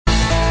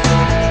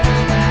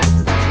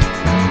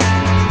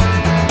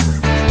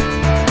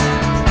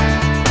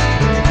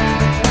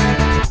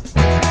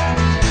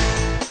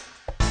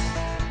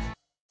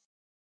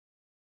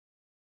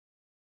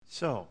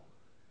So,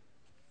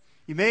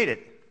 you made it.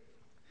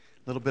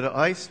 A little bit of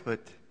ice, but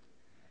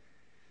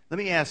let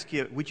me ask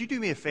you, would you do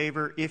me a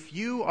favor? If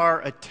you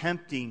are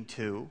attempting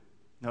to,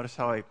 notice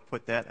how I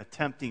put that,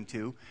 attempting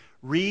to,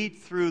 read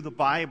through the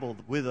Bible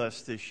with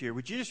us this year,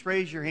 would you just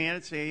raise your hand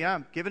and say, yeah,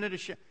 I'm giving it a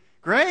shot?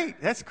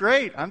 Great, that's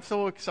great. I'm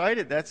so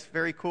excited. That's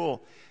very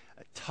cool.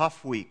 A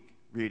tough week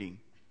reading.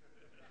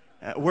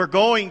 We're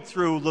going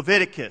through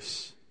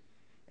Leviticus.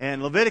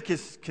 And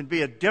Leviticus can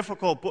be a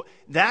difficult book.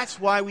 That's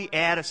why we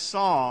add a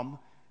psalm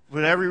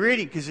with every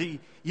reading. Because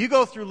you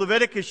go through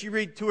Leviticus, you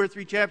read 2 or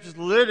 3 chapters of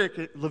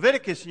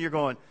Leviticus, and you're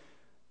going,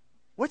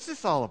 what's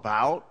this all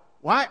about?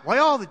 Why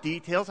all the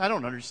details? I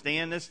don't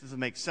understand this. Doesn't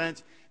make sense.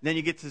 And then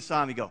you get to the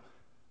psalm, you go,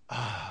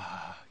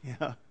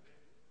 yeah.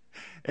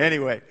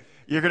 Anyway,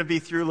 you're going to be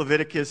through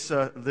Leviticus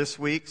this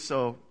week,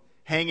 so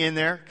hang in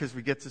there because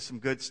we get to some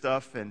good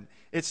stuff. And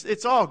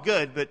it's all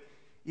good, but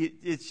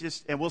it's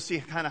just, and we'll see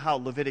kind of how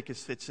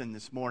Leviticus fits in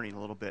this morning a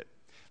little bit.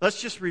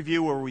 Let's just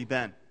review where we've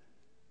been.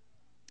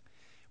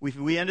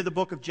 We ended the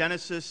book of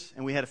Genesis,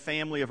 and we had a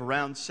family of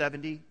around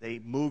 70. They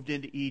moved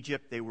into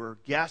Egypt. They were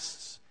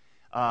guests.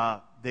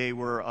 They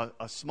were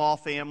a small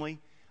family.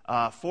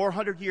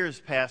 400 years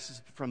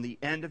passes from the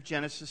end of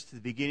Genesis to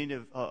the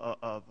beginning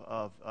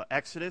of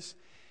Exodus.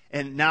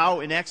 And now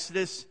in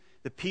Exodus,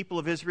 the people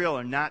of Israel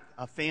are not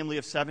a family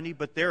of 70,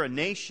 but they're a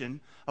nation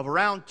of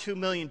around 2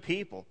 million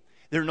people.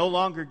 They're no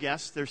longer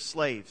guests, they're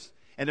slaves.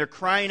 And they're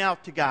crying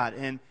out to God.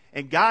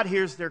 And God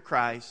hears their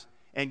cries.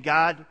 And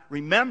God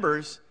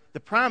remembers the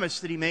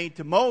promise that he made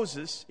to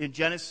Moses in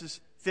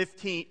Genesis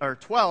 15 or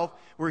 12,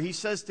 where he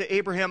says to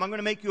Abraham, I'm going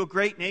to make you a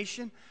great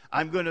nation.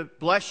 I'm going to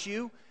bless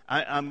you.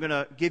 I'm going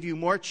to give you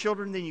more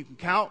children than you can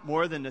count,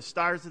 more than the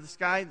stars of the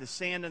sky, the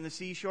sand on the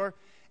seashore.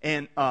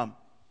 And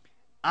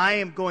I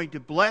am going to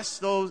bless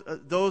those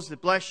that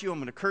bless you. I'm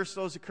going to curse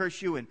those that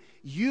curse you. And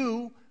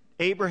you,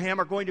 Abraham,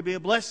 are going to be a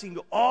blessing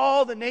to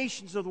all the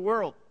nations of the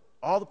world,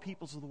 all the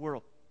peoples of the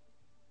world.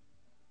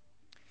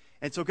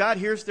 And so God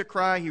hears their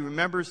cry. He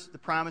remembers the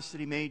promise that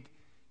he made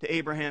to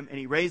Abraham, and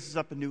he raises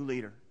up a new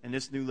leader. And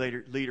this new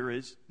leader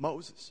is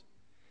Moses.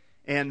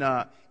 And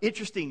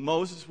interesting,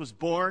 Moses was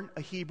born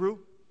a Hebrew,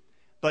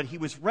 but he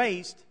was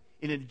raised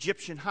in an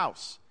Egyptian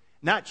house.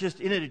 Not just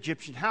in an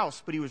Egyptian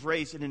house, but he was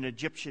raised in an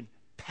Egyptian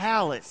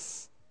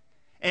palace.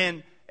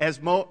 And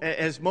as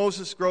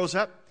Moses grows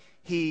up,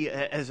 he,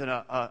 as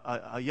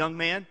a young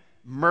man,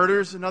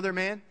 murders another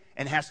man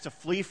and has to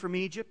flee from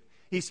Egypt.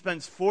 He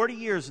spends 40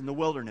 years in the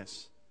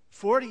wilderness.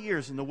 40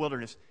 years in the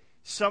wilderness.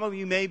 Some of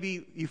you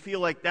you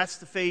feel like that's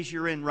the phase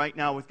you're in right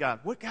now with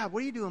God. God,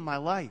 what are you doing in my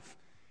life?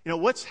 You know,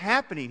 what's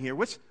happening here?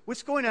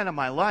 What's going on in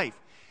my life?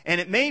 And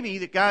it may be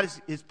that God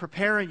is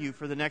preparing you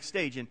for the next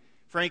stage. And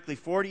frankly,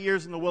 40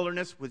 years in the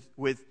wilderness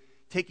with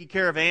taking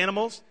care of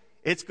animals,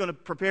 it's going to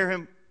prepare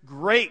him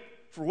great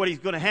for what he's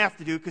going to have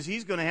to do, because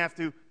he's going to have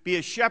to be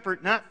a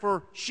shepherd, not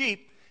for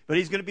sheep, but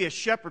he's going to be a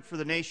shepherd for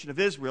the nation of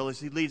Israel as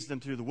he leads them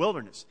through the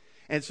wilderness.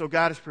 And so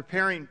God is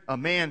preparing a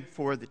man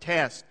for the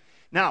task.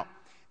 Now,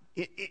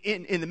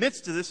 in the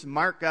midst of this, and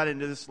Mark got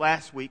into this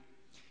last week,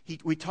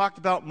 we talked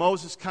about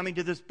Moses coming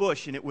to this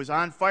bush, and it was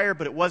on fire,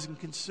 but it wasn't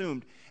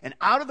consumed. And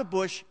out of the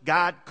bush,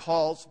 God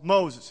calls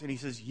Moses, and he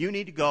says, you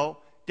need to go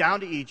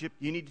down to Egypt.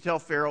 You need to tell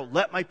Pharaoh,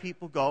 let my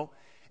people go.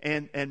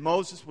 And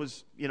Moses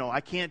was,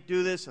 I can't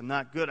do this. I'm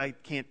not good. I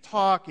can't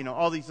talk,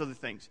 all these other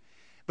things.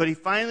 But he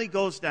finally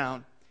goes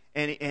down,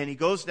 and he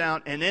goes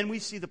down, and then we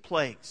see the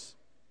plagues.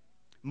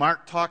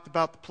 Mark talked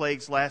about the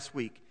plagues last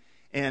week.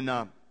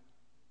 And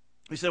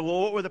we said,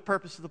 well, what were the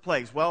purpose of the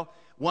plagues? Well,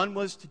 one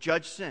was to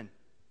judge sin,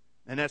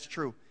 and that's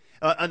true.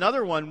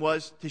 Another one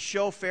was to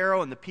show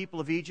Pharaoh and the people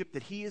of Egypt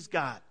that he is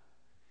God.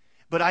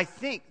 But I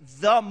think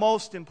the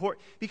most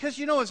important, because,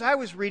 as I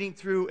was reading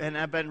through, and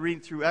I've been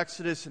reading through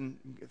Exodus and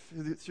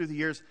through the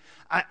years,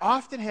 I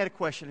often had a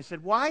question. I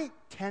said, why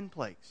 10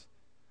 plagues?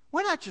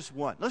 Why not just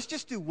one? Let's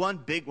just do one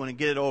big one and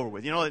get it over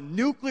with. A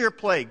nuclear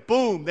plague,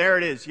 boom, there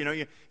it is.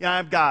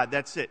 I'm God,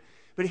 that's it.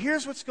 But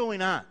here's what's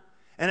going on.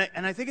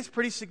 And I think it's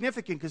pretty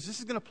significant, because this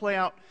is going to play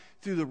out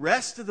through the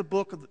rest of the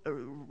book,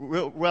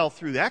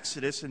 through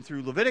Exodus and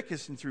through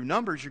Leviticus and through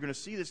Numbers. You're going to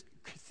see this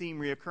theme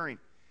reoccurring.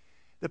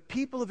 The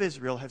people of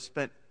Israel have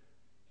spent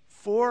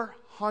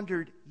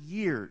 400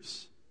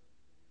 years.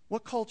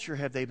 What culture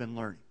have they been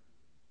learning?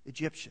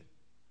 Egyptian.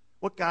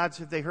 What gods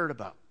have they heard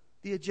about?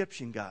 The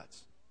Egyptian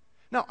gods.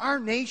 Now, our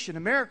nation,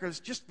 America, is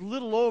just a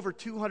little over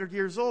 200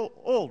 years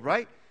old,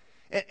 right?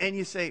 And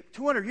you say,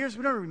 200 years?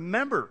 We don't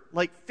remember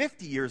like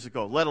 50 years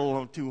ago, let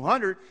alone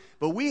 200.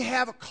 But we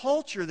have a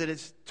culture that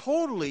is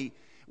totally,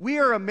 we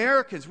are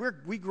Americans.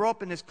 We grew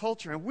up in this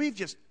culture, and we've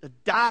just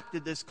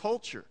adopted this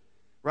culture,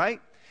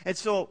 right? And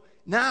so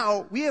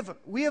now we have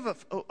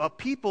a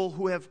people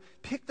who have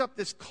picked up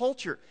this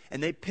culture,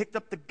 and they picked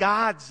up the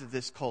gods of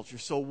this culture.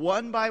 So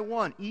one by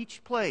one,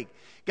 each plague,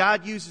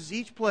 God uses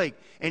each plague,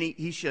 and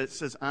he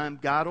says, I'm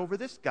God over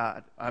this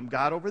God, I'm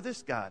God over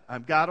this God,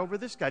 I'm God over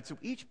this God. So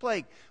each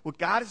plague, what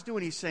God is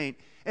doing, he's saying,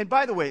 and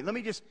by the way, let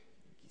me just,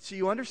 so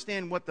you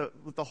understand what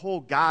the whole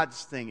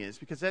gods thing is,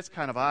 because that's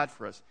kind of odd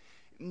for us.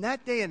 In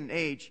that day and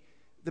age,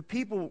 the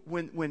people,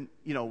 when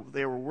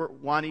they were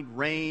wanting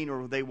rain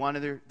or they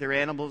wanted their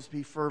animals to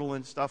be fertile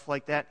and stuff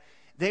like that,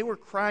 they were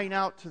crying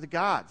out to the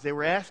gods. They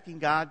were asking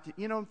God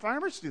to,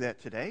 farmers do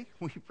that today.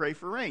 We pray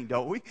for rain,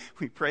 don't we?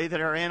 We pray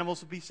that our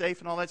animals will be safe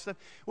and all that stuff.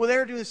 Well, they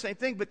were doing the same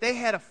thing, but they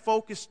had a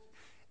focused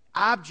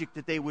object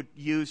that they would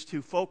use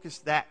to focus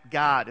that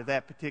god of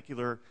that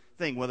particular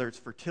thing, whether it's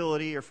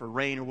fertility or for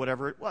rain or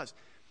whatever it was.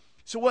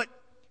 So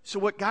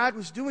what God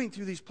was doing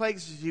through these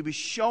plagues is he was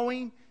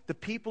showing the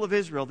people of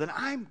Israel that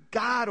I'm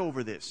God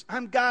over this.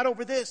 I'm God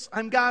over this.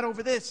 I'm God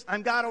over this.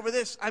 I'm God over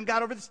this. I'm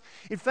God over this.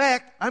 In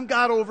fact, I'm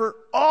God over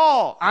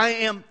all. I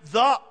am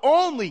the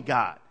only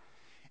God.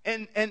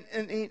 And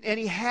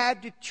he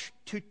had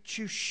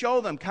to show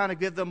them, kind of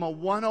give them a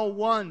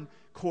 101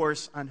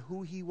 course on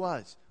who he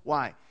was.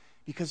 Why?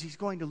 Because he's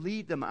going to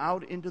lead them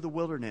out into the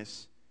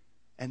wilderness,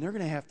 and they're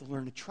going to have to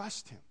learn to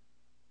trust him.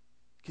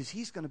 Because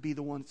he's going to be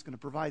the one that's going to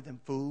provide them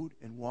food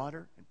and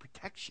water and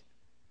protection.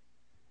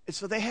 And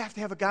so they have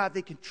to have a God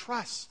they can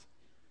trust,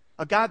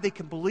 a God they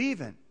can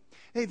believe in.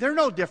 Hey, they're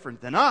no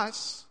different than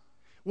us.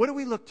 What do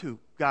we look to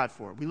God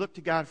for? We look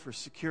to God for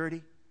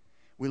security.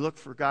 We look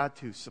for God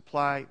to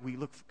supply. We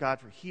look for God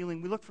for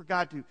healing. We look for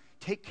God to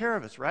take care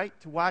of us, right?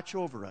 To watch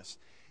over us.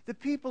 The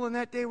people in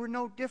that day were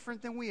no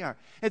different than we are.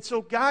 And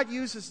so God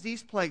uses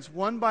these plagues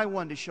one by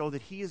one to show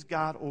that he is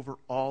God over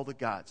all the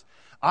gods.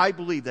 I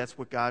believe that's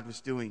what God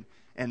was doing,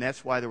 and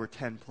that's why there were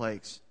 10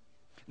 plagues.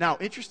 Now,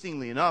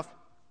 interestingly enough,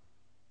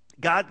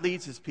 God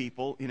leads his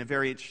people in a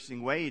very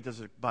interesting way. He does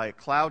it by a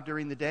cloud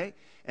during the day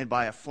and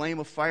by a flame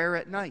of fire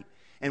at night.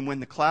 And when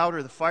the cloud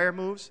or the fire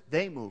moves,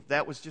 they move.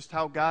 That was just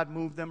how God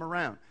moved them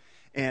around.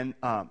 And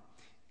so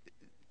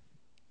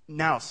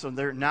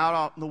they're now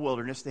out in the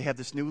wilderness. They have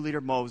this new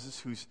leader, Moses,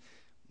 who's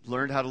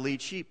learned how to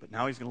lead sheep, but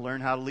now he's going to learn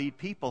how to lead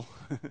people.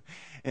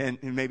 and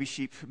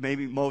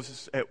maybe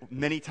Moses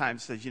many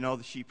times says, the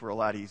sheep are a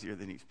lot easier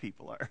than these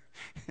people are.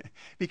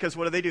 Because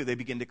what do? They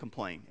begin to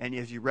complain. And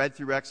as you read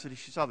through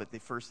Exodus, you saw that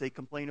they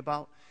complain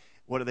about.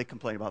 What do they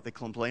complain about? They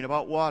complain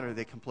about water.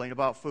 They complain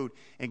about food.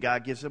 And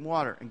God gives them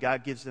water, and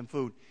God gives them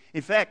food.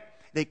 In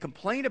fact, they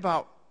complained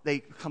about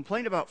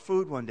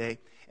food one day,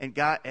 and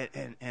God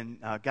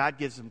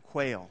gives them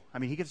quail. I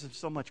mean, he gives them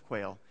so much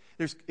quail.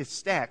 It's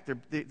stacked.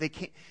 They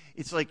can't.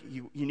 It's like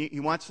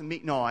you want some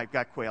meat? No, I've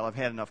got quail. I've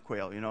had enough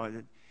quail.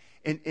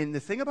 And the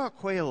thing about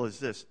quail is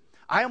this.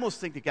 I almost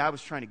think that God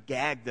was trying to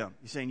gag them.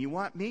 He's saying, you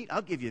want meat?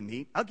 I'll give you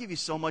meat. I'll give you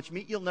so much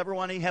meat, you'll never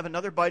want to have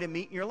another bite of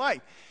meat in your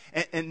life.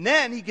 And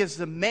then he gives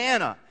them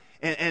manna.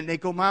 And they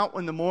go out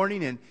in the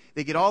morning, and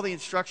they get all the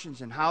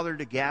instructions on how they're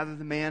to gather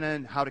the manna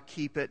and how to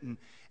keep it and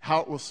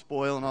how it will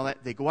spoil and all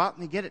that. They go out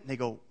and they get it, and they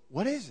go,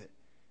 what is it?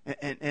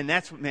 And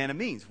that's what manna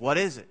means. What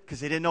is it? Because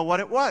they didn't know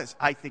what it was.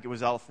 I think it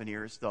was elephant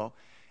ears, though.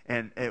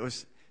 And it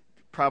was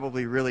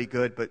probably really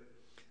good. But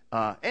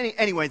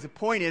anyway, the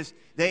point is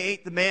they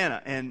ate the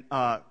manna. And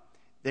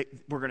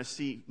we're going to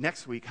see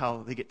next week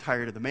how they get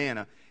tired of the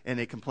manna, and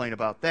they complain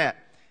about that.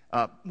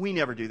 We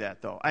never do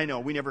that, though. I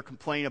know we never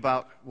complain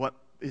about what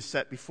is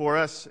set before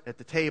us at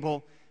the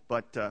table,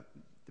 but the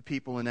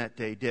people in that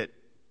day did.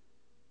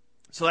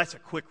 So that's a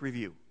quick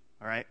review,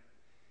 all right?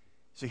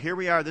 So here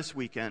we are this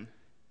weekend.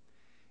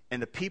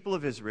 And the people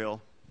of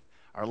Israel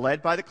are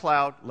led by the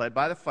cloud, led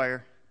by the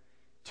fire,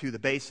 to the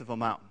base of a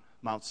mountain,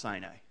 Mount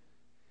Sinai.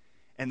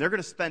 And they're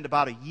going to spend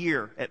about a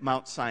year at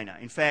Mount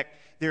Sinai. In fact,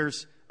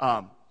 there's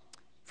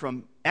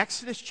from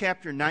Exodus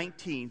chapter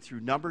 19 through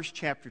Numbers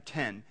chapter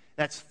 10,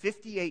 that's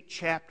 58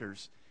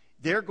 chapters.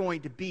 They're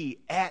going to be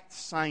at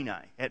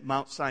Sinai, at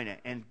Mount Sinai.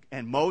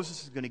 And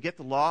Moses is going to get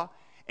the law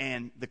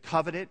and the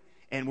covenant.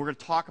 And we're going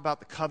to talk about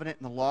the covenant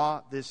and the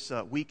law this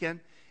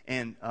weekend.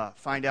 And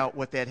find out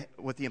what the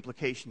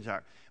implications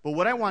are. But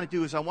what I want to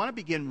do is I want to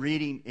begin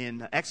reading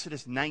in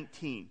Exodus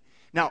 19.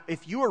 Now,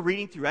 if you are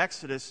reading through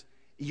Exodus,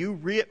 you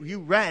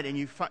read and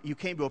you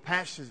came to a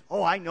passage that says,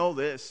 oh, I know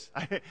this.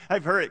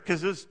 I've heard it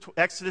because it was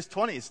Exodus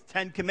 20. It's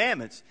 10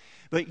 commandments.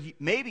 But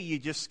maybe you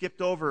just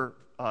skipped over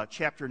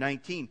chapter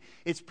 19.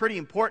 It's pretty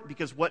important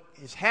because what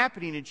is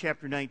happening in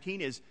chapter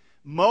 19 is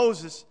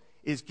Moses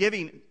is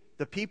giving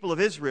the people of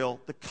Israel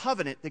the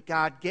covenant that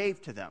God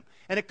gave to them.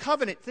 And a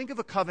covenant, think of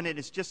a covenant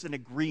as just an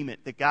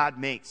agreement that God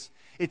makes.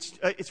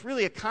 It's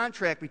really a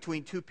contract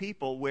between two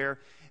people where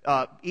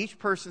each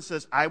person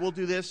says, I will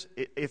do this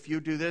if you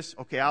do this.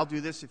 Okay, I'll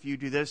do this if you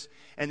do this.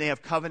 And they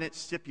have covenant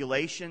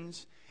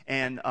stipulations.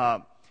 And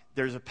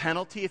there's a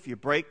penalty if you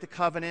break the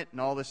covenant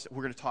and all this.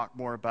 We're going to talk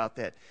more about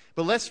that.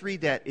 But let's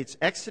read that. It's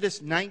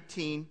Exodus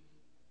 19,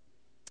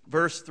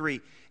 verse 3.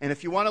 And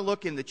if you want to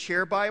look in the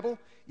chair Bible,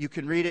 you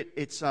can read it.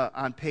 It's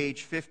on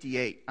page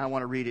 58. I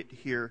want to read it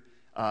here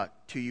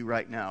to you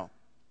right now.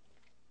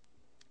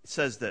 It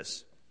says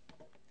this.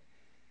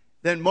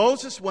 Then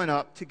Moses went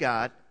up to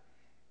God,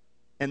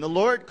 and the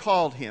Lord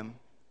called him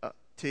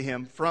to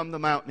him from the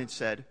mountain and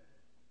said,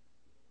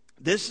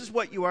 this is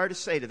what you are to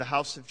say to the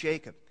house of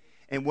Jacob,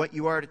 and what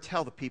you are to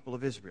tell the people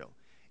of Israel.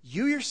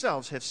 You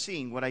yourselves have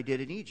seen what I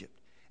did in Egypt,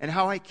 and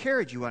how I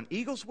carried you on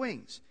eagle's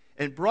wings,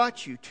 and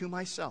brought you to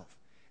myself.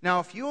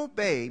 Now if you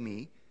obey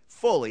me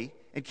fully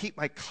and keep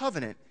my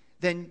covenant,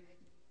 then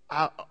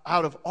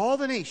out of all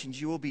the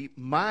nations you will be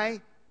my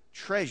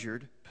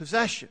treasured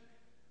possession.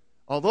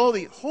 Although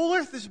the whole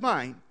earth is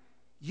mine,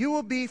 you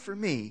will be for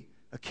me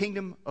a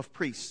kingdom of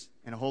priests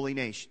and a holy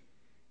nation.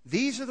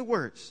 These are the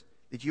words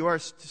that you are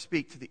to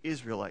speak to the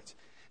Israelites.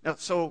 Now,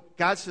 so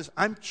God says,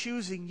 I'm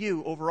choosing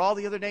you over all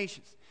the other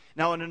nations.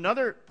 Now, in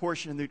another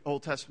portion of the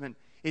Old Testament,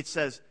 it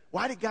says,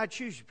 why did God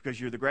choose you? Because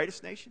you're the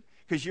greatest nation?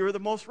 Because you were the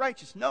most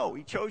righteous? No,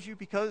 he chose you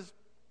because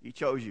he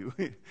chose you.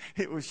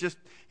 It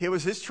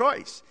was his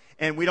choice.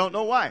 And we don't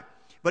know why.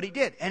 But he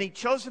did. And he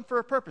chose them for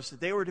a purpose, that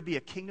they were to be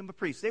a kingdom of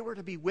priests. They were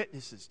to be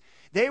witnesses.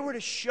 They were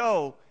to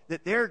show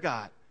that their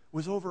God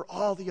was over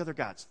all the other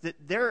gods. That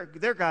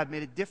their God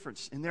made a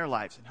difference in their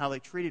lives and how they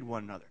treated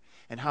one another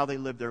and how they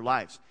lived their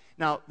lives.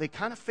 Now, they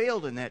kind of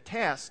failed in that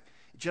task,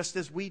 just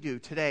as we do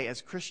today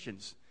as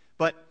Christians.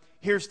 But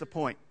here's the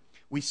point.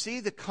 We see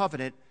the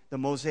covenant, the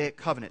Mosaic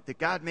Covenant, that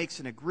God makes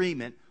an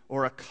agreement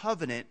or a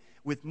covenant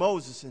with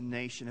Moses and the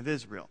nation of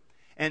Israel.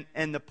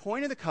 And the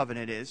point of the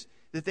covenant is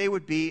that they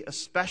would be a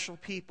special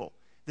people,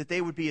 that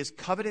they would be his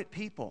covenant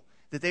people,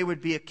 that they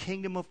would be a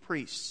kingdom of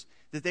priests,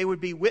 that they would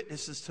be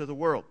witnesses to the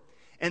world.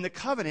 And the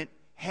covenant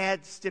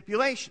had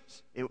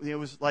stipulations. It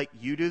was like,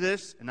 you do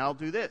this and I'll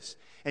do this.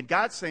 And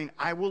God's saying,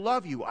 I will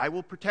love you, I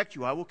will protect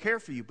you, I will care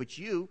for you, but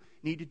you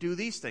need to do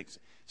these things.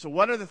 So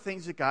what are the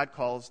things that God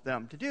calls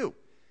them to do?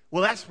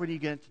 Well, that's when you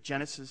get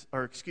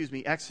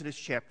into Exodus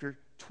chapter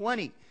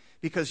 20,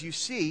 because you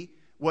see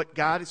what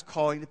God is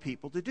calling the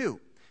people to do.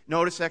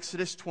 Notice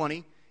Exodus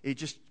 20. You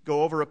just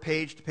go over a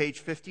page to page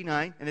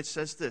 59, and it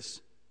says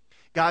this.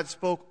 God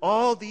spoke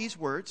all these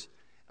words.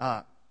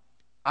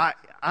 I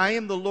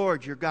am the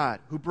Lord your God,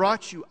 who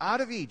brought you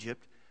out of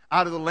Egypt,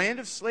 out of the land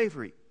of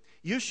slavery.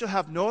 You shall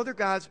have no other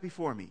gods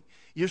before me.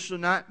 You shall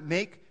not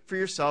make for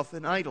yourself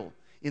an idol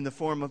in the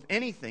form of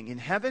anything in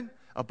heaven,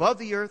 above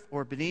the earth,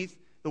 or beneath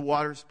the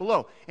waters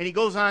below. And he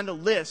goes on to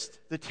list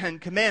the 10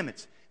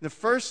 commandments. The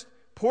first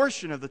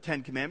portion of the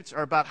 10 commandments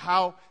are about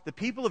how the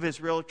people of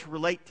Israel are to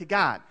relate to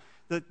God.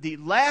 The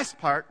last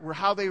part were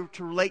how they were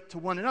to relate to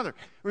one another.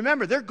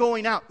 Remember, they're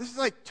going out. This is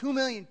like 2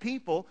 million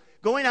people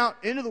going out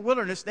into the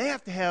wilderness. They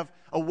have to have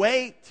a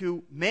way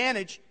to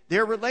manage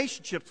their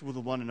relationships with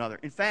one another.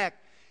 In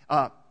fact,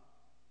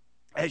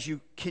 as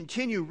you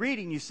continue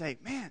reading, you say,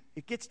 man,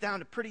 it gets down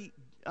to pretty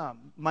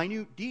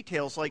minute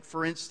details. Like,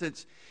 for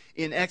instance,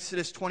 in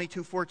Exodus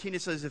 22:14,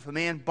 it says, if a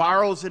man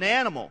borrows an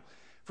animal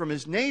from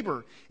his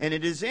neighbor and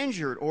it is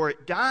injured or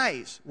it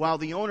dies while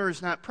the owner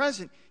is not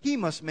present, he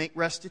must make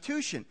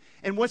restitution.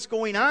 And what's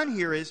going on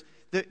here is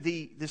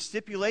the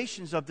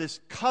stipulations of this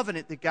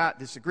covenant that God,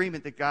 this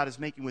agreement that God is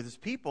making with his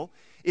people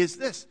is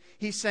this.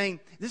 He's saying,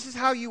 this is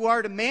how you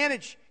are to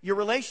manage your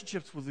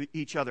relationships with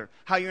each other,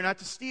 how you're not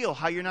to steal,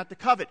 how you're not to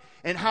covet,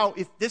 and how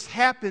if this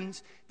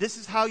happens, this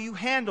is how you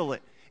handle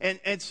it.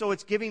 And so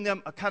it's giving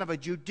them a kind of a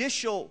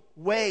judicial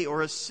way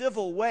or a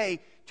civil way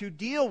to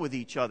deal with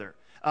each other.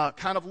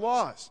 Kind of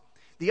laws.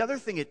 The other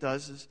thing it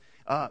does is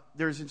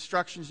there's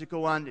instructions that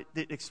go on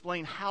that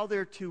explain how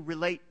they're to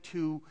relate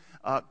to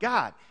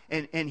God.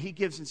 And he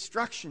gives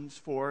instructions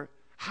for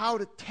how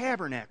to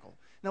tabernacle.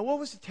 Now, what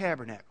was the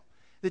tabernacle?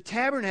 The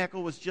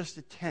tabernacle was just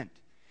a tent.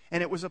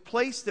 And it was a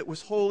place that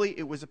was holy.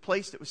 It was a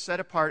place that was set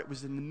apart. It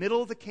was in the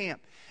middle of the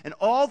camp. And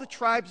all the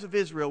tribes of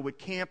Israel would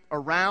camp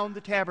around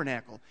the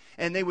tabernacle.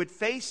 And they would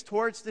face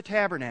towards the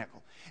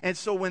tabernacle. And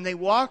so when they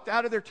walked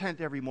out of their tent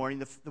every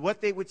morning,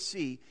 what they would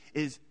see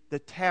is the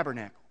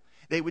tabernacle.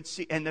 They would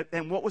see,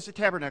 and what was the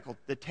tabernacle?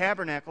 The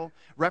tabernacle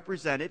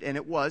represented, and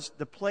it was,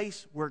 the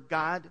place where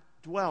God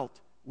dwelt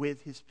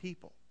with his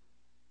people.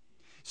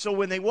 So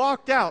when they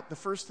walked out, the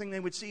first thing they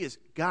would see is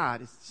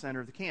God is the center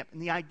of the camp. And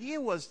the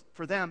idea was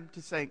for them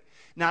to say,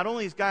 not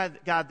only is God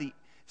the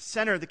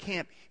center of the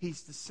camp,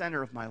 he's the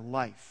center of my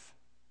life.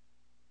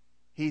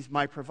 He's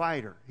my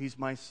provider. He's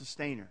my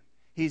sustainer.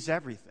 He's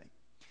everything.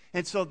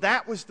 And so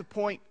that was the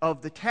point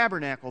of the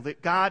tabernacle,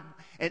 that God,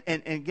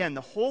 and again, the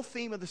whole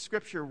theme of the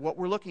scripture, what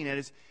we're looking at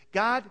is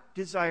God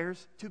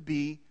desires to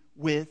be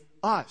with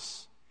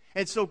us.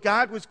 And so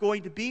God was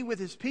going to be with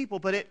his people,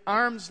 but at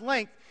arm's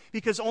length,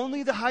 because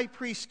only the high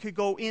priest could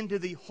go into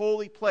the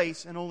holy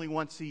place and only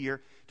once a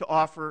year to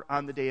offer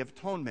on the Day of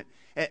Atonement,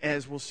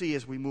 as we'll see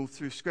as we move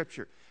through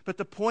Scripture. But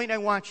the point I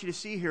want you to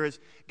see here is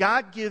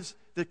God gives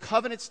the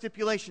covenant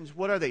stipulations.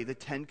 What are they? The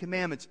 10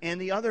 Commandments and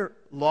the other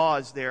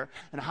laws there,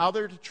 and how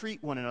they're to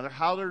treat one another,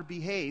 how they're to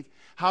behave,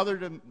 how they're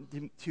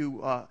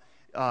to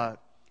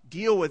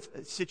deal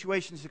with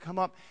situations that come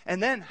up,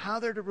 and then how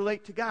they're to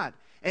relate to God.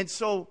 And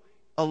so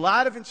a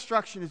lot of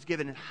instruction is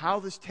given in how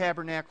this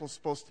tabernacle is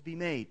supposed to be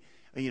made.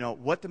 You know,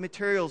 what the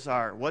materials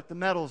are, what the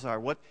metals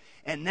are,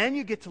 and then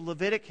you get to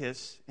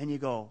Leviticus and you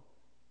go,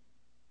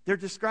 they're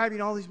describing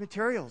all these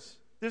materials.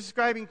 They're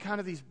describing kind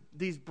of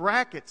these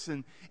brackets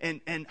and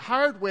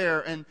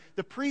hardware and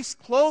the priest's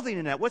clothing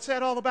and that. What's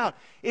that all about?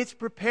 It's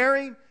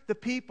preparing the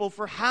people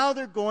for how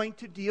they're going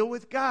to deal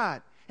with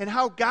God and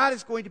how God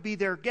is going to be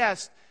their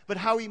guest, but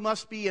how he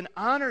must be an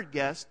honored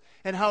guest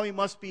and how he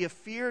must be a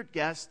feared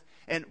guest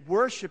and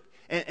worshiped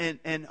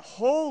and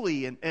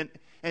holy and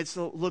And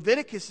so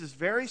Leviticus is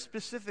very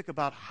specific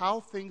about how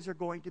things are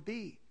going to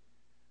be.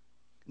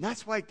 And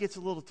that's why it gets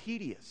a little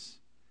tedious.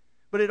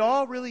 But it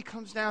all really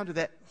comes down to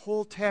that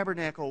whole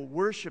tabernacle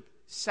worship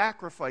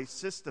sacrifice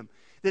system,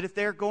 that if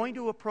they're going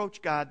to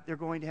approach God, they're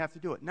going to have to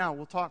do it. Now,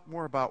 we'll talk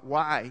more about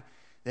why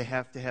they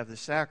have to have the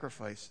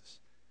sacrifices.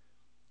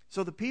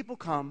 So the people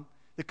come,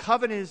 the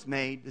covenant is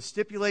made, the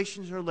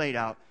stipulations are laid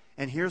out,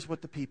 and here's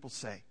what the people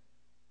say.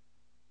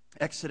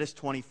 Exodus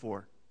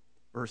 24,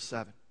 verse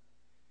 7.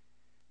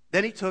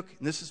 Then he took,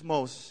 and this is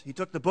Moses, he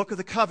took the book of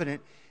the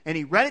covenant, and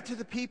he read it to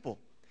the people.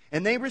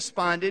 And they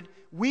responded,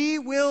 "We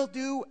will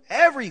do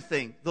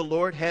everything the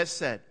Lord has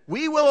said.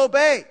 We will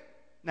obey."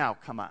 Now,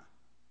 come on.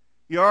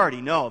 You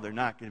already know they're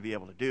not going to be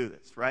able to do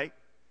this, right?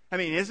 I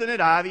mean, isn't it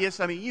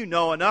obvious? I mean, you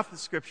know enough of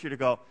Scripture to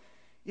go,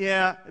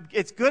 yeah,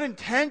 it's good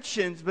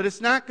intentions, but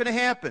it's not going to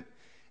happen.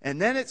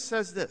 And then it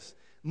says this.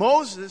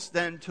 Moses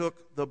then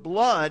took the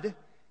blood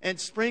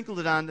and sprinkled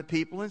it on the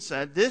people and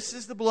said, "This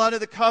is the blood of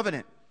the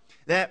covenant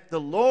that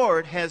the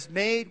Lord has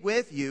made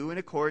with you in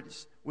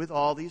accordance with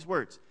all these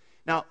words."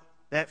 Now,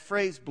 that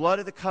phrase, blood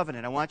of the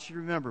covenant, I want you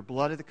to remember,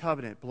 blood of the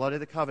covenant,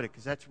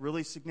 because that's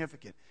really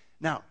significant.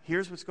 Now,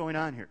 here's what's going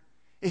on here.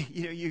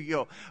 You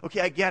go,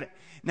 okay, I get it.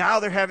 Now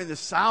they're having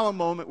this solemn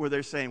moment where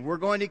they're saying, we're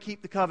going to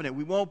keep the covenant.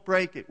 We won't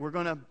break it. We're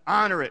going to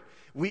honor it.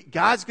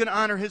 God's going to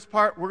honor His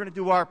part. We're going to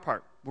do our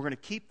part. We're going to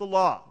keep the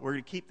law. We're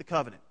going to keep the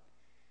covenant.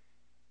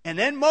 And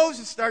then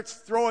Moses starts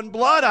throwing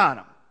blood on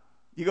them.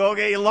 You go,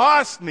 okay, you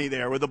lost me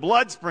there with the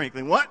blood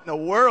sprinkling. What in the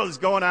world is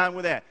going on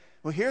with that?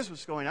 Well, here's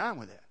what's going on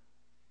with that.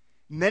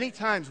 Many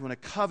times when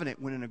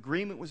when an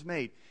agreement was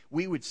made,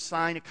 we would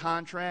sign a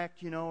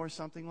contract, or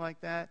something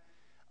like that.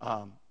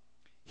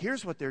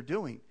 Here's what they're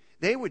doing.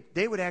 They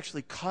would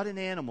actually cut an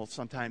animal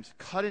sometimes,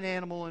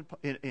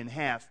 in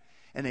half,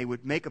 and they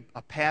would make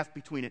a path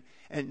between it.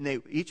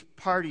 And each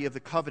party of the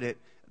covenant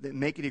that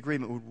make an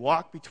agreement would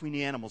walk between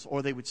the animals,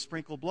 or they would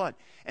sprinkle blood.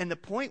 And the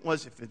point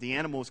was, if the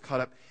animal was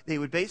cut up, they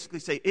would basically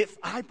say, if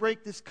I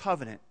break this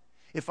covenant,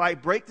 if I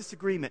break this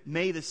agreement,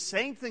 may the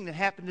same thing that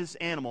happened to this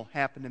animal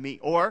happen to me.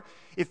 Or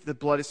if the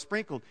blood is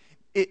sprinkled,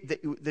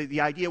 the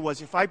idea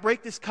was, if I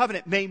break this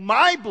covenant, may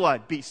my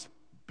blood be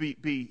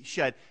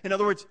shed. In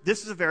other words,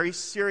 this is a very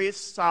serious,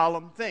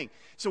 solemn thing.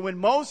 So when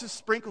Moses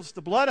sprinkles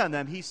the blood on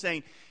them, he's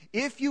saying,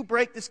 if you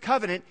break this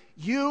covenant,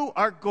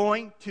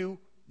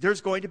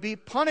 there's going to be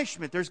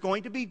punishment. There's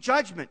going to be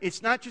judgment.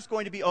 It's not just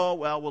going to be, oh,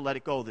 well, we'll let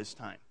it go this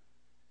time.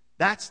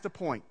 That's the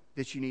point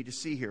that you need to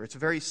see here. It's a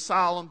very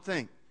solemn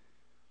thing.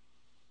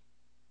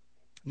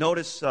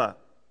 Notice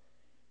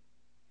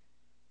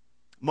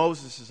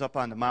Moses is up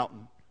on the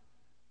mountain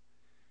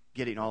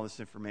getting all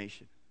this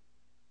information.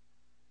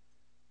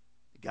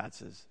 God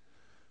says,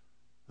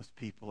 those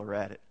people are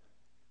at it.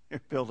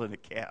 They're building a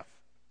calf.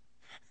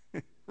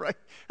 Right?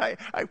 I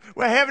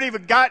haven't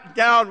even gotten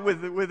down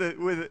with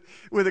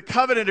a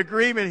covenant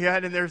agreement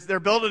yet, and they're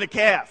building a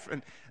calf.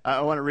 And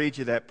I want to read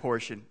you that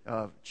portion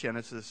of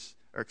Exodus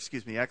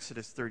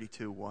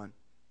 32:1.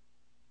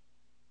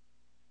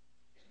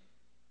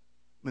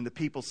 When the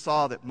people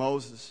saw that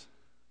Moses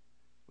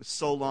was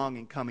so long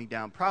in coming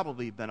down,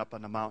 probably had been up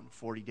on the mountain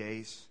 40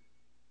 days,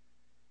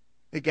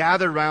 they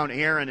gathered around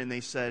Aaron and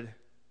they said,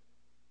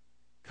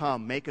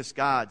 "Come, make us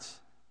gods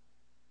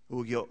who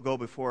will go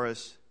before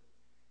us.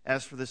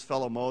 As for this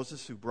fellow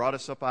Moses who brought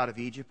us up out of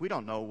Egypt, we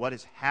don't know what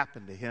has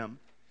happened to him."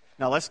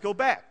 Now let's go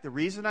back. The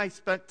reason I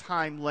spent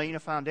time laying a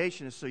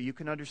foundation is so you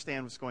can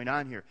understand what's going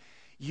on here.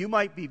 You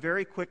might be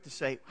very quick to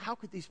say, how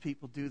could these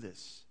people do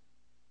this?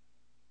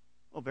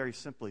 Well, very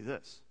simply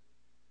this.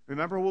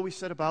 Remember what we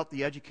said about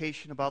the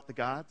education about the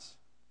gods?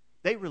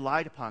 They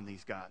relied upon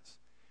these gods.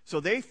 So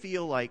they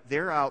feel like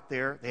they're out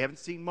there. They haven't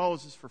seen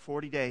Moses for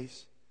 40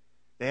 days.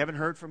 They haven't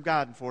heard from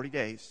God in 40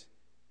 days.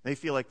 They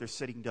feel like they're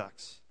sitting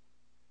ducks.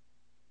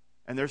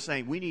 And they're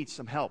saying, we need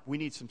some help. We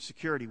need some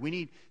security. We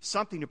need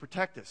something to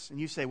protect us.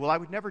 And you say, well, I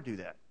would never do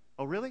that.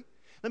 Oh, really?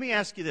 Let me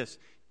ask you this.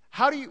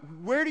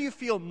 Where do you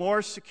feel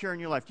more secure in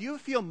your life? Do you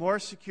feel more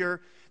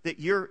secure that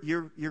you're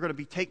going to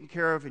be taken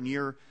care of and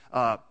you're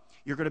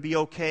going to be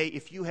okay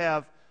if you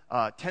have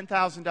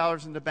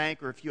 $10,000 in the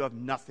bank or if you have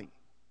nothing?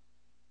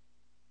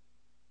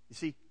 You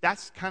see,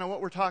 that's kind of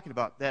what we're talking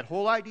about, that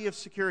whole idea of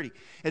security.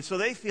 And so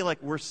they feel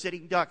like we're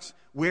sitting ducks.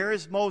 Where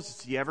is Moses?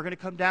 Is he ever going to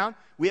come down?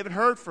 We haven't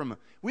heard from him.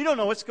 We don't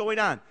know what's going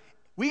on.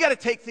 We got to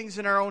take things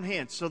in our own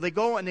hands. So they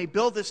go and they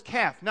build this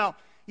calf. Now,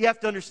 you have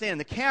to understand,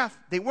 the calf,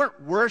 they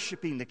weren't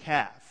worshiping the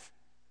calf.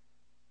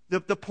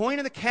 The point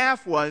of the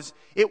calf was,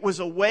 it was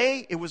a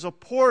way, it was a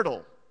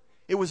portal.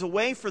 It was a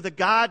way for the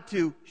God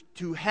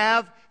to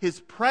have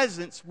His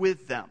presence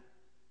with them.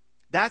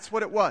 That's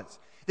what it was.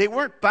 They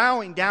weren't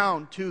bowing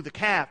down to the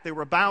calf. They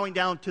were bowing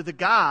down to the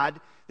God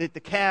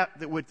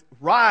that would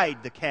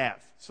ride the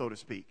calf, so to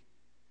speak.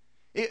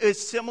 It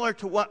is similar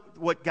to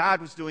what God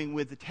was doing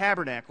with the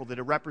tabernacle that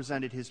it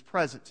represented His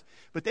presence.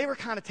 But they were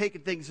kind of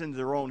taking things into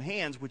their own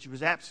hands, which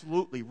was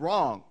absolutely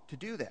wrong to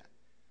do that.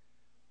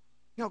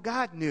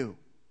 God knew.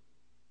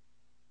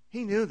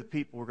 He knew the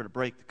people were going to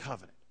break the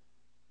covenant.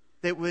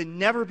 They would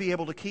never be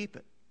able to keep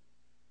it.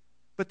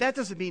 But that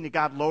doesn't mean that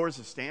God lowers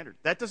the standard.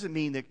 That doesn't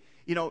mean that,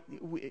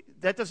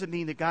 that doesn't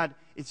mean that God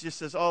just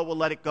says, oh, we'll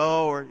let it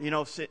go, or,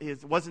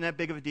 it wasn't that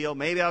big of a deal.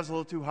 Maybe I was a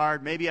little too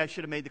hard. Maybe I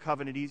should have made the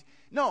covenant easy.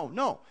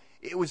 No.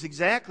 It was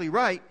exactly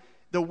right.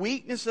 The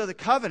weakness of the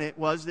covenant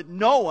was that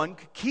no one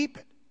could keep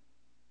it.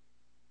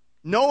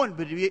 No one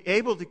would be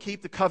able to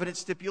keep the covenant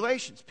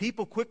stipulations.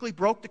 People quickly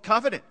broke the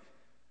covenant.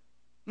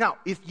 Now,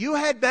 if you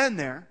had been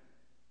there,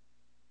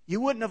 you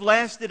wouldn't have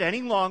lasted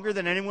any longer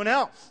than anyone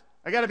else.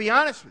 I got to be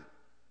honest with you.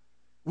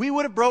 We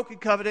would have broken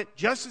covenant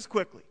just as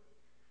quickly.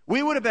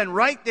 We would have been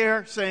right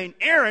there saying,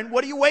 Aaron,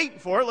 what are you waiting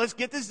for? Let's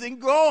get this thing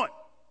going.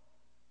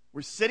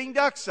 We're sitting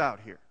ducks out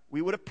here.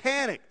 We would have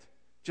panicked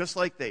just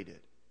like they did.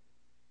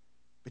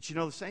 But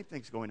the same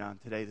thing's going on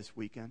today, this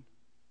weekend.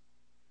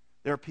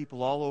 There are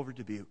people all over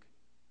Dubuque.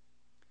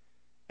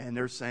 And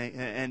they're saying,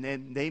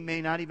 and they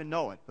may not even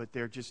know it, but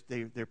they're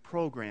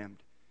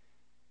programmed.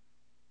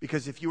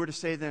 Because if you were to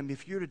say to them,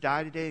 if you were to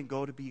die today and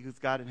go to be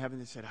with God in heaven,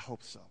 they said, I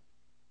hope so.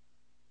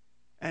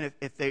 And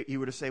if you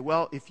were to say,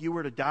 well, if you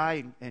were to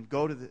die and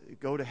go to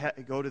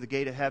the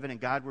gate of heaven, and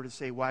God were to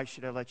say, why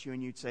should I let you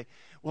in? You'd say,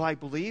 well, I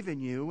believe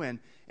in you, and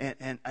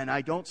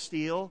I don't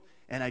steal,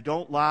 and I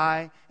don't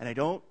lie, and I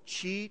don't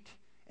cheat.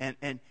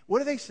 And what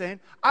are they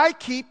saying? I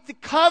keep the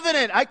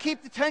covenant. I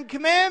keep the 10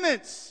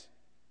 Commandments.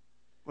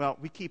 Well,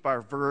 we keep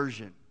our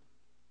version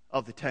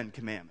of the 10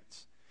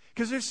 Commandments.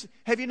 Because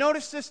have you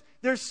noticed this?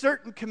 There's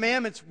certain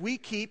commandments we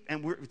keep,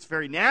 and it's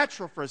very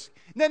natural for us.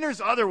 And then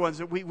there's other ones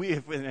that we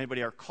if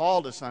anybody are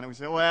called us on it, we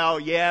say, well,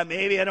 yeah,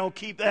 maybe I don't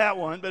keep that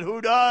one, but who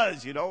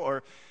does?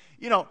 Or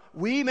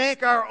we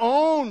make our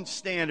own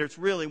standards,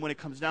 really, when it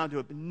comes down to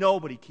it, but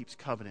nobody keeps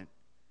covenant.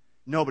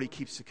 Nobody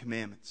keeps the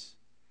commandments.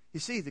 You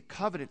see, the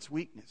covenant's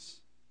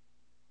weakness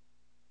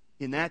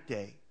in that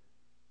day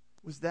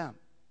was them.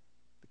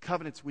 The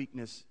covenant's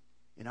weakness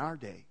in our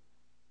day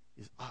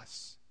is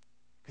us,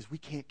 because we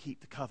can't keep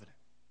the covenant.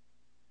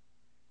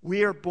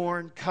 We are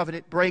born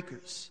covenant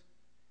breakers.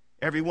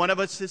 Every one of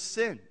us has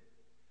sinned.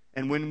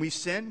 And when we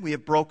sin, we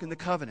have broken the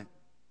covenant.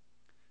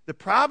 The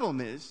problem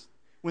is,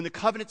 when the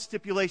covenant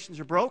stipulations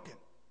are broken,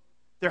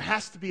 there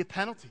has to be a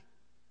penalty.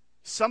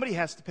 Somebody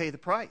has to pay the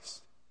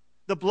price.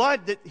 The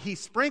blood that he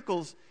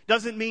sprinkles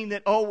doesn't mean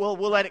that, oh, well,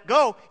 we'll let it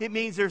go. It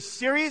means there's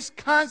serious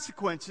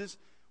consequences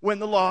when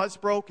the law is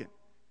broken.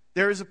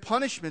 There is a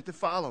punishment that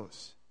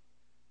follows.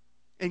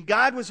 And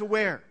God was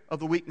aware of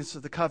the weakness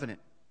of the covenant.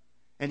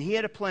 And he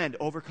had a plan to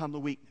overcome the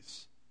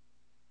weakness.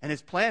 And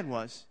his plan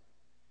was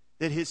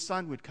that his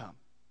son would come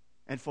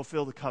and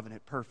fulfill the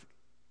covenant perfectly.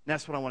 And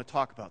that's what I want to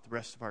talk about the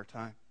rest of our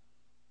time.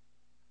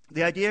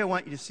 The idea I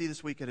want you to see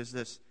this weekend is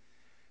this.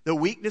 The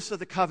weakness of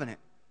the covenant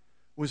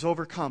was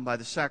overcome by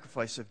the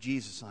sacrifice of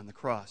Jesus on the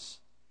cross.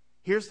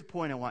 Here's the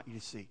point I want you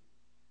to see.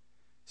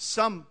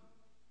 Some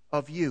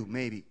of you,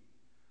 maybe,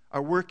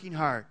 are working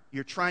hard.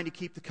 You're trying to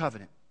keep the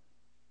covenant,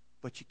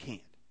 but you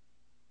can't.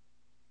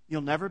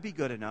 You'll never be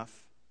good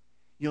enough.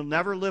 You'll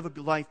never live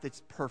a life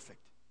that's perfect.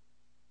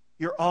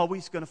 You're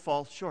always going to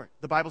fall short.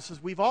 The Bible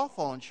says we've all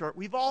fallen short.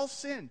 We've all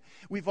sinned.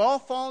 We've all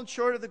fallen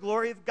short of the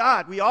glory of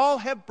God. We all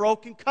have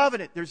broken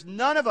covenant. There's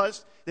none of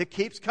us that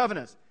keeps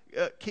covenant.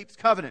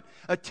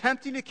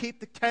 Attempting to keep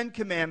the 10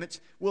 Commandments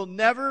will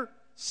never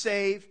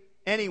save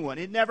anyone.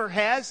 It never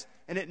has,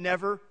 and it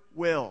never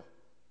will.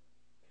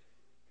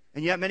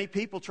 And yet many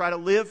people try to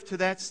live to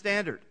that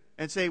standard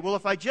and say, well,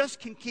 if I just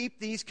can keep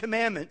these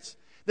commandments,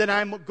 then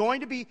I'm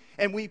going to be,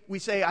 and we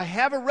say, I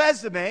have a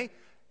resume,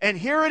 and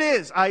here it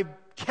is. I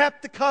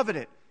kept the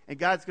covenant. And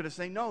God's going to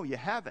say, no, you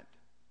haven't.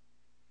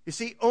 You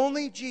see,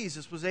 only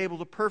Jesus was able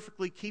to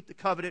perfectly keep the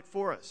covenant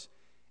for us.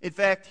 In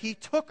fact, he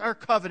took our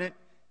covenant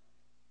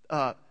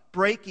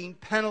breaking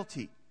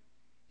penalty.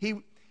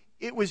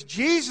 It was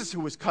Jesus who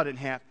was cut in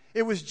half.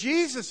 It was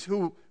Jesus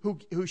who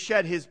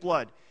shed his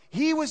blood.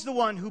 He was the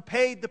one who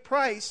paid the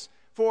price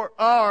for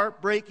our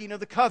breaking of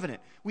the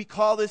covenant. We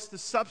call this the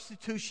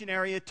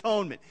substitutionary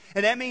atonement.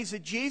 And that means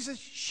that Jesus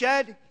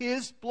shed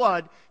his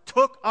blood,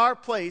 took our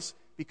place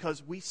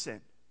because we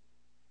sinned.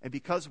 And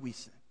because we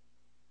sin.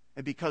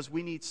 And because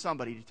we need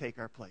somebody to take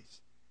our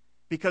place.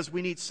 Because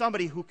we need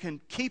somebody who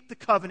can keep the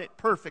covenant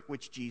perfect,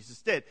 which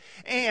Jesus did.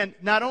 And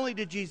not only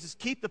did Jesus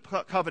keep the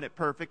covenant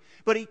perfect,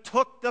 but he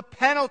took the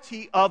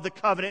penalty of the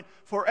covenant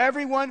for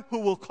everyone who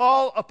will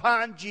call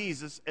upon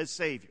Jesus as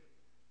Savior.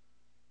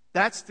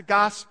 That's the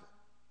gospel.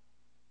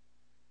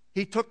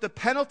 He took the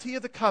penalty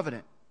of the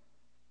covenant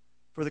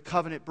for the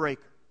covenant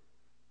breaker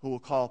who will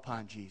call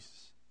upon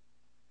Jesus.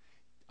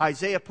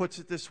 Isaiah puts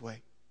it this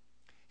way.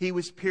 He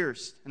was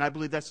pierced, and I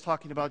believe that's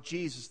talking about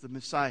Jesus, the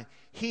Messiah.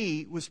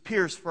 He was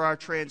pierced for our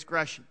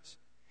transgressions.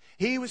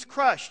 He was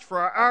crushed for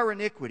our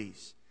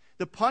iniquities.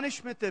 The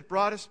punishment that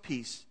brought us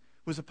peace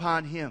was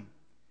upon him,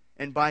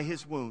 and by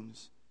his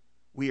wounds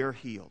we are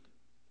healed.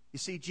 You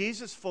see,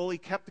 Jesus fully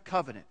kept the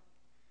covenant.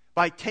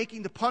 By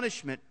taking the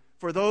punishment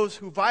for those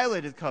who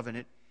violated the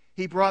covenant,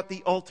 He brought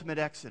the ultimate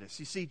exodus.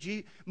 You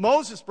see,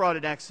 Moses brought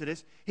an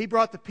exodus. He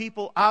brought the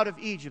people out of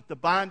Egypt, the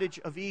bondage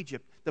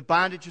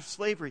of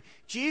slavery.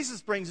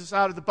 Jesus brings us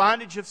out of the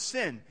bondage of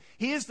sin.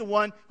 He is the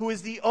one who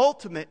is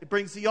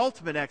brings the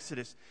ultimate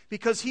exodus,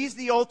 because He's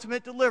the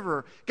ultimate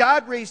deliverer.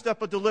 God raised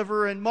up a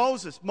deliverer in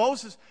Moses.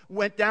 Moses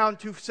went down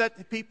to set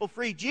the people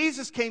free.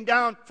 Jesus came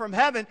down from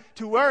heaven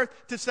to earth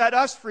to set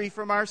us free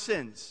from our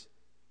sins.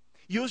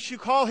 You should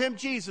call Him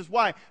Jesus.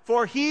 Why?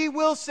 For He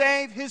will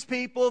save His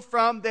people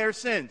from their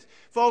sins.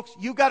 Folks,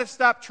 you've got to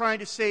stop trying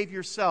to save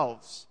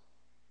yourselves.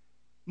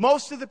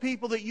 Most of the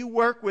people that you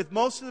work with,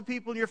 most of the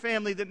people in your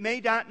family that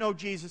may not know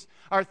Jesus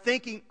are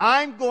thinking,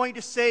 I'm going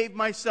to save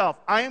myself.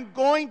 I am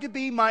going to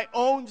be my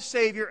own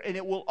Savior, and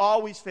it will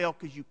always fail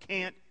because you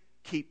can't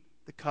keep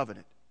the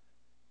covenant.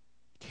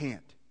 You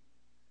can't.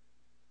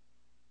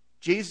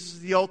 Jesus is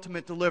the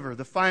ultimate deliverer,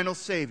 the final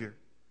Savior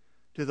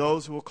to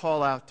those who will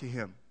call out to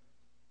Him.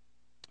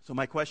 So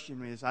my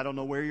question is, I don't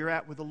know where you're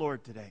at with the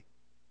Lord today.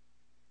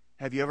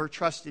 Have you ever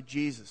trusted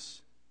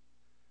Jesus?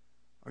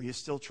 Or are you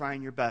still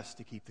trying your best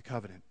to keep the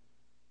covenant?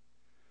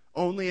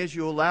 Only as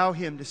you allow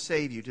Him to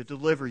save you, to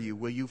deliver you,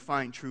 will you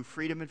find true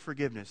freedom and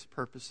forgiveness,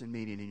 purpose and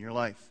meaning in your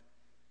life.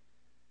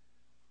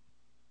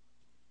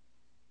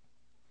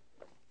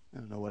 I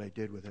don't know what I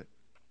did with it.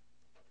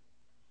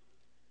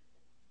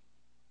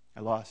 I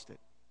lost it.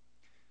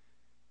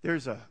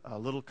 There's a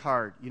little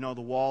card,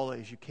 the wall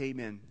as you came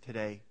in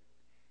today.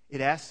 It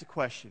asks a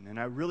question, and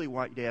I really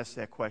want you to ask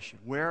that question.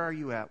 Where are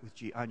you at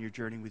on your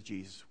journey with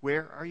Jesus?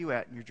 Where are you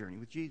at in your journey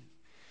with Jesus?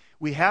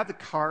 We have the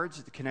cards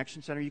at the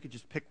Connection Center. You can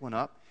just pick one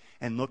up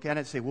and look at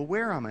it and say, well,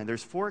 where am I?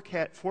 There's four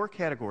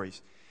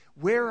categories.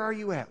 Where are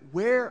you at?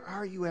 Where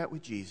are you at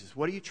with Jesus?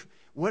 What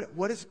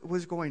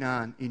is going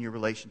on in your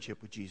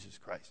relationship with Jesus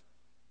Christ?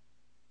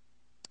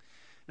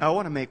 Now, I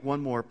want to make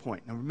one more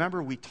point. Now,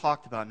 remember, we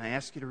talked about, and I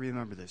ask you to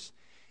remember this,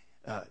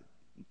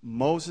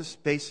 Moses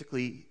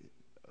basically...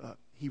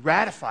 he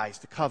ratifies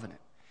the covenant,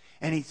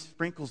 and he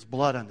sprinkles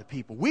blood on the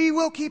people. We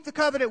will keep the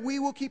covenant. We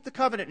will keep the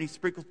covenant. And he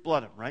sprinkles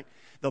blood on them, right?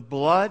 The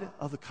blood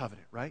of the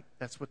covenant, right?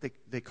 That's what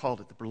they called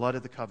it, the blood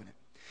of the covenant.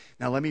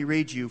 Now, let me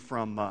read you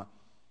from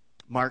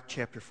Mark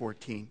chapter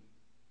 14.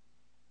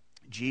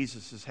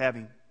 Jesus is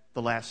having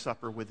the Last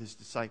Supper with His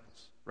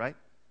disciples, right?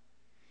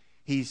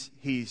 He's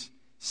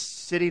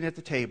sitting at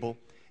the table,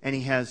 and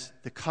He has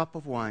the cup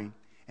of wine,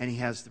 and He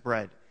has the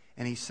bread.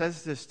 And He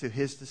says this to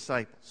His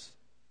disciples.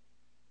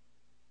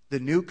 The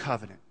new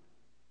covenant,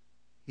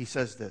 He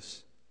says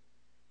this.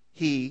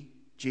 He,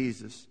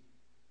 Jesus,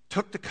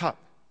 took the cup.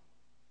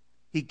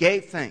 He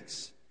gave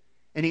thanks,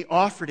 and He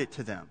offered it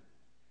to them,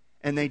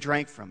 and they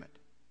drank from it.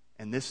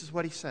 And this is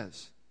what He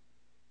says.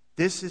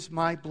 This is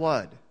my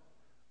blood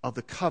of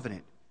the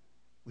covenant,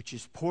 which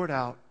is poured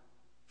out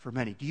for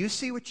many. Do you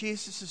see what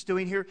Jesus is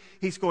doing here?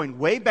 He's going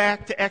way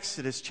back to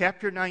Exodus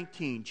chapter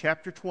 19,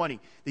 chapter 20,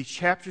 these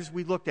chapters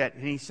we looked at,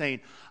 and He's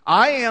saying,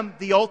 I am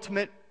the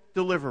ultimate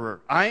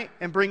deliverer. I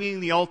am bringing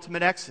the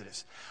ultimate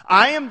exodus.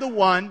 I am the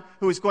one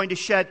who is going to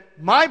shed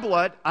my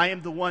blood. I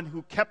am the one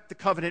who kept the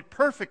covenant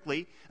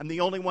perfectly. I'm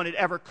the only one that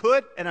ever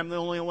could, and I'm the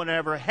only one that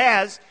ever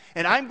has.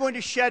 And I'm going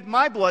to shed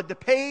my blood to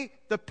pay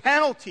the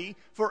penalty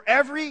for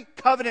every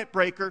covenant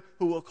breaker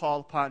who will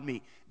call upon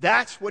me.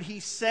 That's what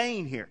He's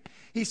saying here.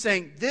 He's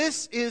saying,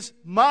 this is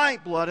my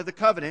blood of the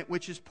covenant,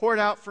 which is poured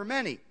out for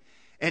many.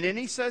 And then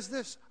He says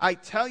this, I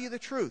tell you the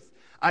truth,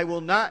 I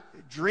will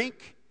not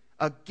drink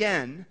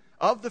again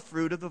of the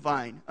fruit of the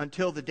vine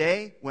until the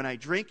day when I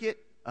drink it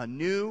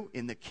anew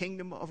in the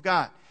kingdom of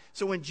God.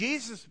 So when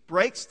Jesus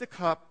breaks the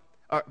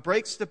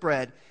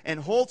bread and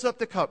holds up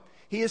the cup,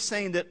 He is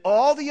saying that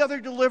all the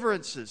other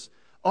deliverances,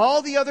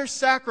 all the other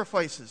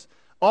sacrifices,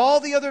 all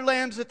the other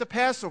lambs at the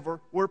Passover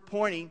were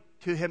pointing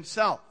to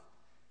Himself.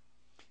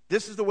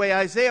 This is the way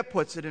Isaiah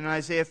puts it in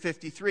Isaiah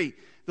 53.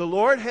 The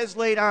Lord has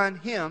laid on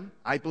Him,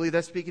 I believe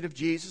that's speaking of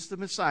Jesus the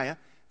Messiah,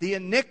 the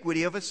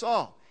iniquity of us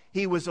all.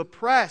 He was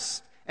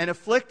oppressed and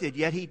afflicted,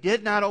 yet He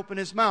did not open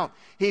His mouth.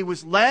 He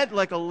was led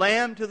like a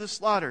lamb to the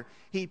slaughter.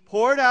 He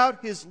poured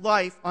out His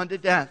life unto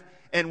death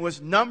and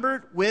was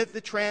numbered with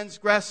the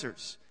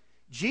transgressors.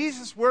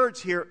 Jesus'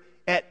 words here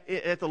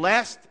at the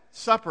Last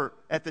Supper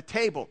at the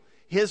table,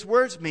 His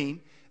words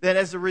mean that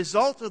as a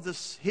result of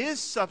His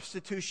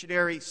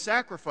substitutionary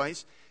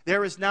sacrifice,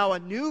 there is now a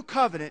new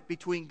covenant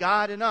between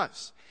God and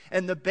us.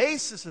 And the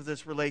basis of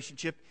this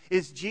relationship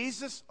is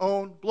Jesus'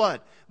 own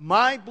blood,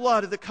 my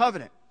blood of the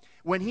covenant.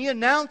 When He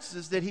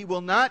announces that He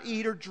will not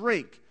eat or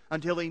drink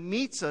until He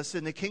meets us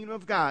in the kingdom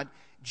of God,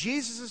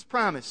 Jesus'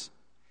 promise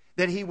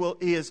that He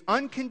is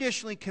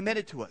unconditionally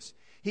committed to us.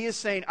 He is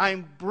saying,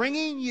 I'm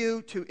bringing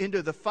you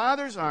into the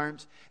Father's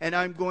arms, and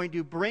I'm going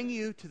to bring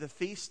you to the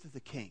feast of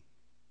the King,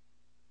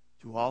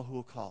 to all who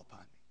will call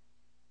upon me.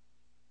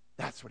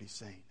 That's what He's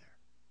saying there.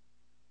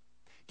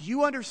 Do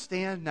you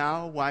understand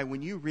now why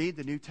when you read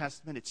the New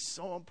Testament, it's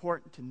so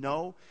important to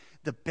know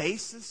the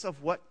basis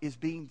of what is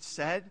being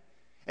said?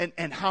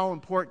 and how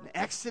important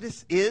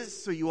Exodus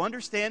is, so you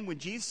understand when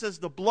Jesus says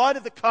the blood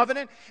of the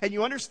covenant, and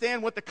you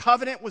understand what the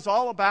covenant was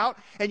all about,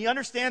 and you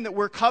understand that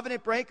we're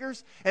covenant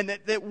breakers, and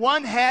that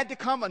one had to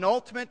come, an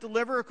ultimate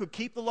deliverer who could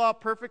keep the law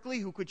perfectly,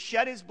 who could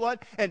shed his blood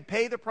and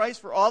pay the price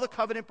for all the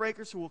covenant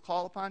breakers who will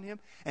call upon him.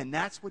 And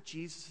that's what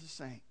Jesus is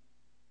saying.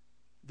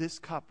 This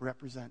cup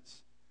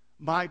represents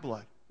my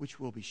blood, which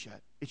will be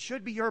shed. It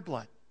should be your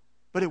blood,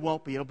 but it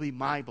won't be. It'll be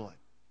my blood.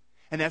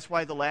 And that's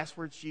why the last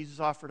words Jesus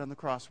offered on the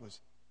cross was,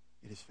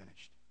 "It is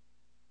finished."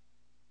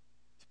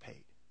 It's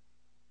paid.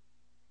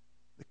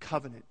 The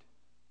covenant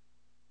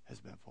has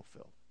been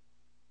fulfilled.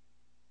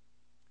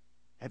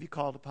 Have you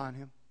called upon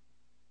him?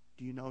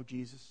 Do you know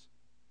Jesus?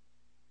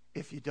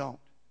 If you don't,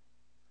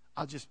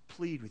 I'll just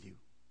plead with you.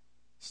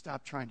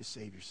 Stop trying to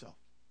save yourself.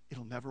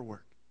 It'll never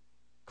work.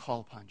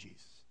 Call upon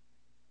Jesus.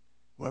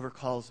 Whoever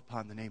calls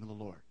upon the name of the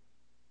Lord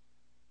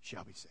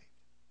shall be saved.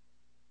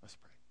 Let's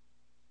pray.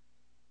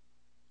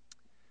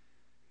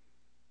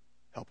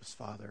 Help us,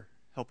 Father.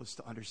 Help us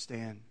to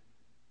understand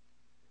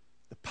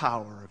the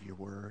power of your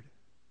word,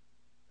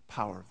 the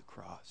power of the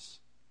cross,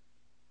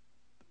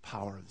 the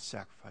power of the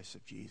sacrifice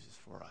of Jesus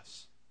for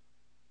us.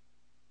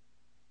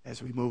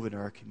 As we move into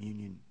our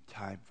communion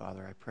time,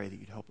 Father, I pray that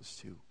you'd help us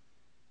to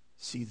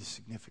see the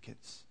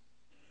significance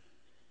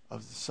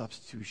of the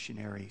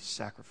substitutionary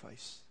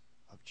sacrifice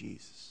of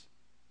Jesus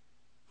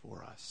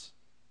for us.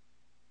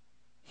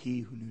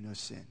 He who knew no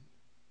sin,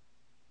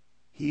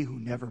 he who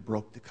never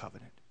broke the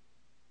covenant,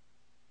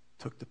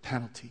 took the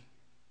penalty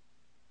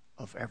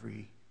of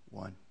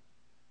everyone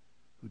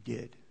who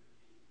did,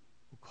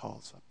 who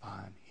calls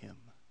upon him.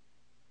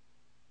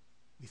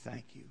 We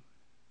thank you.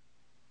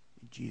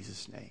 In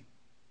Jesus' name,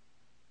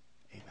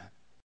 amen.